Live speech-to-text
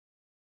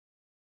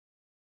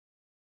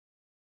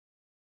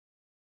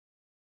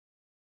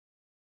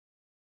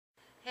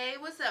Hey,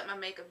 what's up, my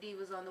makeup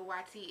divas on the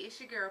YT? It's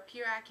your girl,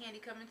 Pure Eye Candy,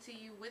 coming to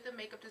you with a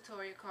makeup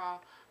tutorial called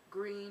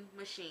Green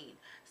Machine.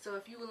 So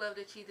if you would love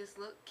to achieve this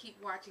look,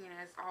 keep watching, and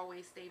as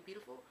always, stay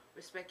beautiful,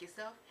 respect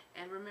yourself,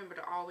 and remember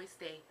to always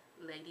stay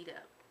ladied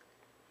up.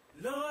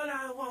 Lord,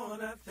 I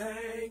want to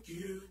thank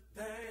you,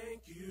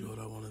 thank you. Lord,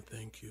 I want to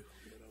thank you.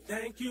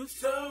 Thank you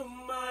so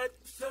much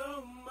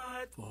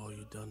for all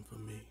you've done for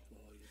me.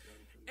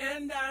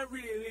 And I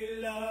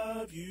really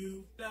love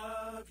you,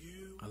 love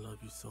you. I love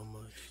you so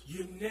much.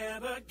 You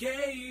never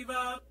gave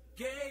up,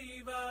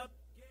 gave up.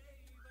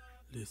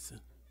 Listen.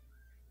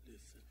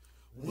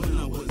 When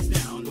I was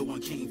down, no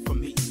one came for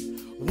me.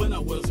 When I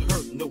was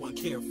hurt, no one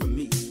cared for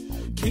me.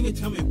 Can you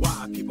tell me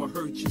why people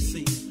hurt you,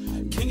 see?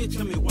 Can you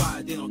tell me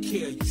why they don't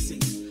care, you see?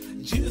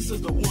 Jesus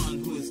is the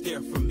one who is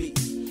there for me.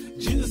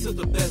 Jesus is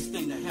the best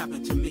thing that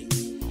happened to me.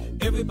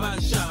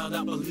 Everybody shout,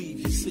 I believe,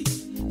 you see.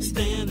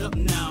 Stand up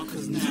now,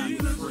 cause now you're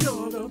free.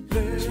 You're the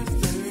best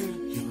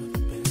thing. You're the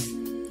best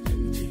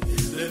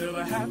that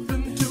ever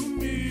happened to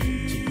me.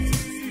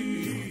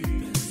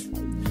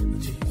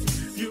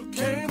 You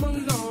came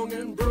along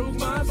and broke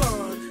my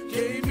bond,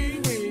 gave me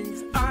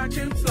wings, I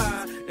can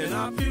fly, and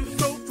I feel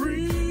so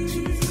free.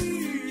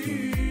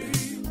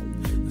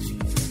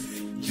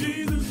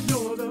 Jesus,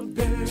 you're the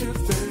best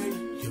thing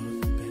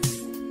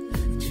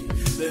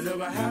that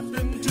ever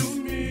happened to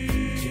me.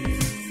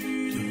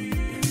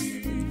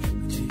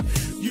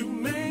 You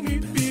made me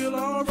feel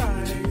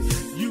alright.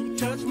 You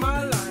touched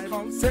my life,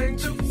 I'm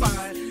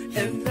sanctified,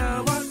 and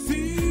now I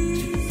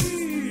see.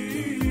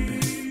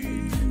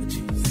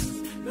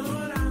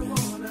 Lord, I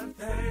wanna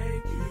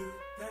thank you,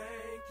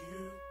 thank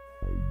you.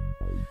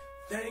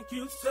 Thank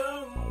you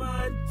so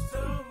much,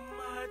 so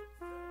much.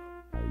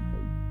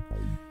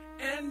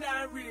 And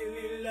I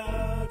really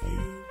love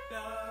you,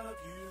 love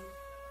you.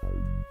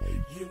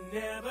 You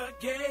never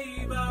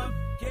gave up,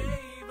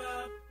 gave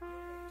up.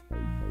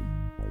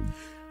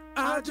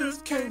 I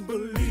just can't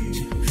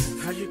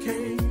believe how you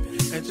came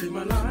and changed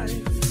my life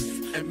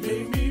and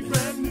made me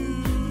brand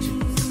new.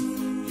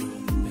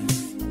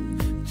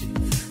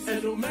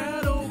 And no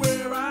matter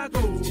where I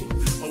go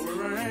or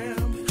where I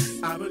am,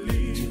 I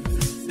believe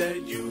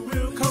that you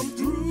will come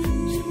through.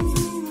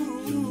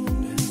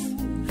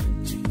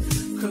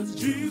 'Cause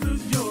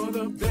Jesus, you're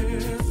the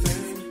best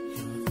thing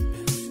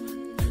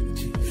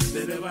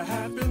that ever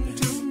happened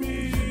to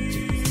me.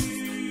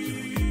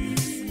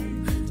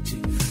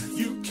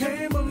 You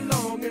came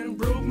along and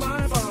broke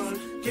my bond,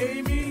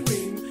 gave me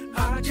wings,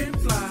 I can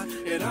fly,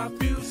 and I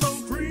feel so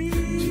free.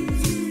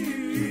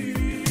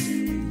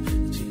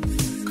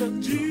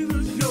 'Cause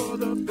Jesus, you're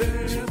the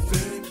best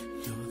thing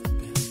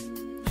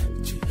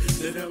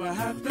that ever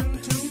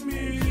happened to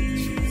me.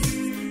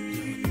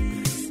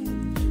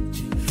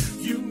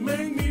 You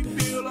make me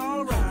feel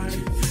alright.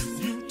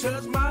 You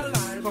touch my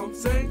life, I'm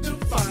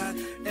sanctified,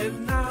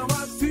 and now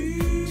I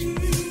see.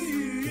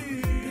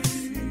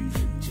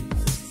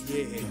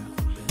 Yeah.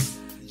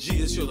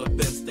 Jesus, you're the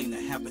best thing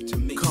that happened to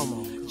me. Come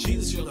on.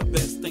 Jesus, you're the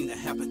best thing that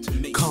happened to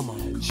me. Come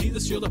on.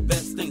 Jesus, you're the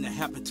best thing that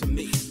happened to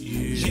me.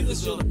 Yeah.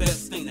 Jesus, you're the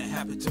best thing that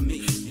happened to me.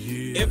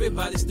 Yeah.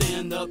 Everybody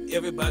stand up,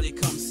 everybody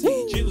come see.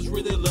 Woo. Jesus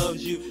really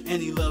loves you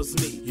and he loves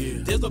me.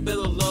 Yeah. There's no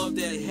better love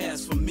that he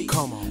has for me.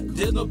 Come on.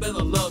 There's no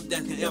better love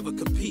that can ever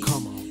compete.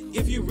 Come on.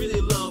 If you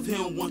really love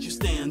him, won't you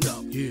stand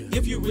up? Yeah.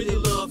 If you really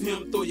love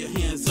him, throw your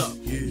hands up.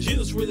 Yeah.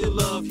 Jesus really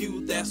love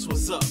you, that's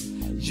what's up.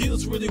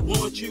 Jesus really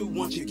wants you,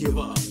 won't you give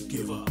up?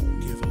 Give up,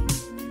 give up.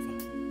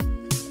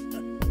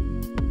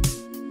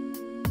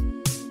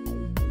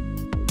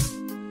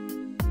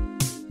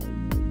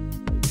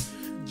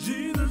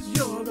 Jesus,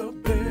 you're the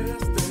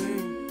best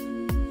thing.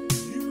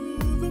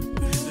 You're the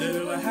best that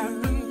ever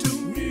happened to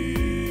me.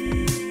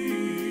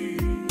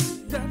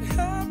 That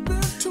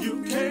happened to me.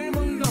 You came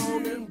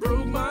along and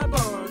broke my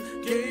bond,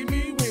 gave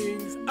me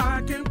wings,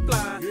 I can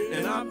fly,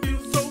 and I feel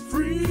so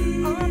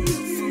free. I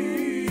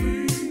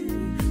feel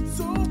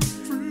so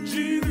free.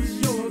 Jesus,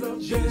 you're the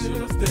Jesus, you're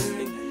the best best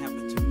thing thing that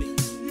happened to me.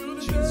 You're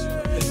the Jesus, you're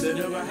the best best that thing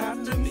ever that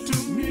happened happened to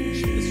me.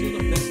 Jesus, you're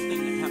the best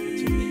thing that happened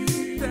to me.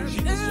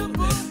 Jesus, you're the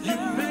best thing You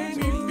that made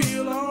happened to me me.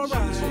 feel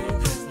alright.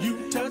 You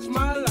touched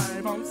my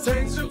life, I'm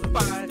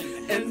sanctified,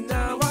 and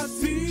now I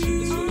see.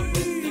 Jesus, you're the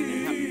best thing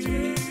that happened to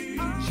me.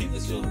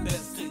 Jesus, you're the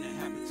best thing that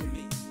happened to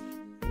me.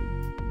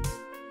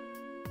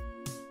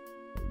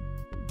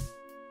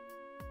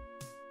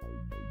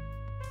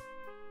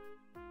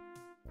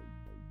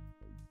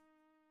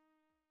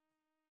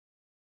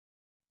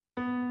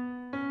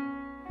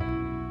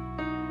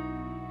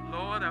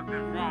 Lord, I've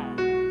been wrong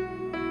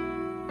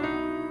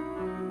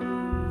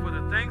for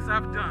the things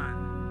I've done,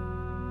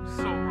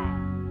 so wrong.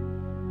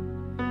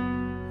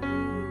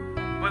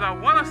 But I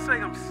want to say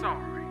I'm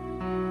sorry.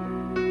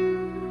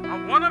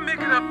 I want to make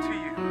it up to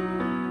you.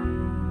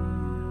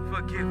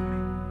 Forgive me.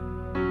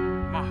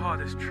 My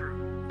heart is true.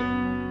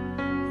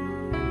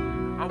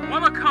 I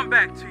want to come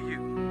back to you.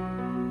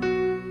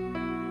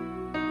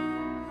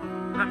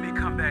 Let me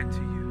come back to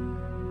you.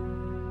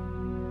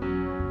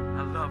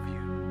 I love you.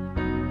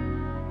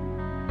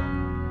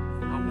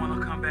 I want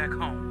to come back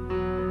home.